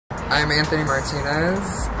I'm Anthony Martinez.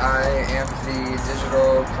 I am the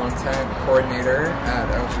digital content coordinator at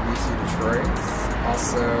LGBT Detroit.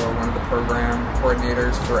 Also one of the program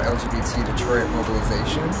coordinators for LGBT Detroit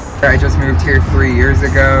Mobilization. I just moved here 3 years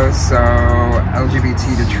ago, so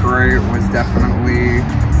LGBT Detroit was definitely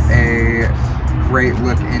a great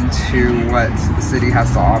look into what the city has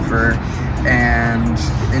to offer and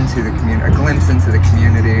into the community, a glimpse into the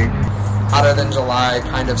community. Hotter Than July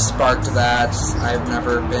kind of sparked that. I've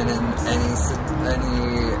never been in any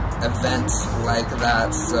event like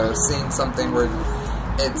that, so seeing something where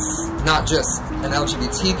it's not just an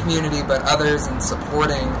LGBT community but others, and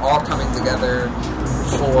supporting, all coming together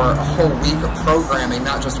for a whole week of programming,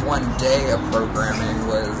 not just one day of programming,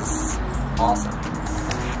 was awesome.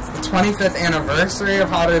 It's the 25th anniversary of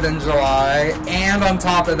Hotter Than July, and on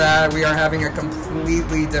top of that we are having a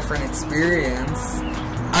completely different experience,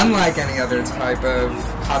 unlike any other type of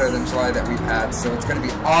Hotter Than July that we've had. So it's going to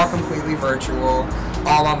be all completely virtual,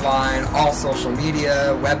 all online, all social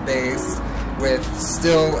media, web-based, with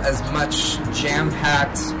still as much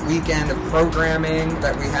jam-packed weekend of programming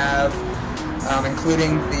that we have,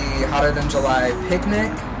 including the Hotter Than July picnic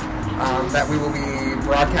that we will be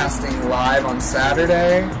broadcasting live on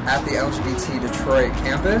Saturday at the LGBT Detroit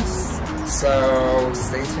campus. So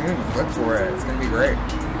stay tuned, look for it, it's going to be great.